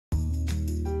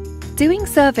Doing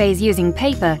surveys using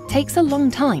paper takes a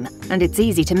long time and it's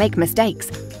easy to make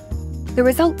mistakes. The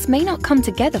results may not come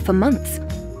together for months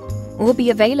or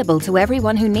be available to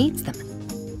everyone who needs them.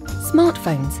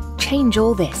 Smartphones change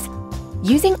all this.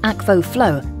 Using Akvo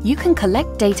FLOW, you can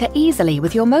collect data easily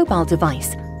with your mobile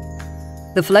device.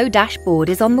 The FLOW dashboard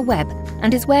is on the web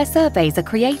and is where surveys are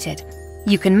created.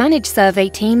 You can manage survey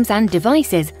teams and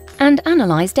devices and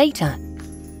analyze data.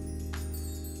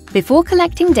 Before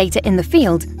collecting data in the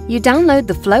field, you download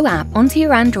the FLOW app onto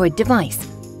your Android device.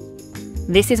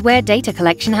 This is where data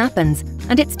collection happens,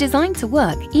 and it's designed to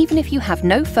work even if you have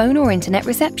no phone or internet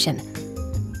reception.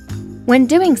 When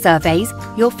doing surveys,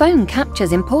 your phone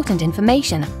captures important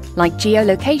information like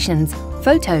geolocations,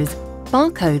 photos,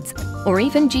 barcodes, or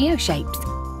even geoshapes.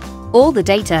 All the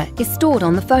data is stored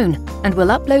on the phone and will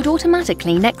upload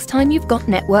automatically next time you've got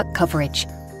network coverage.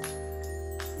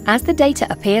 As the data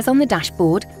appears on the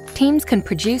dashboard, teams can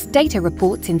produce data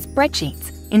reports in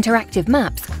spreadsheets, interactive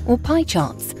maps, or pie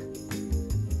charts.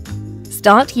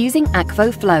 Start using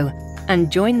Akvo FLOW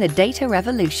and join the data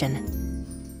revolution.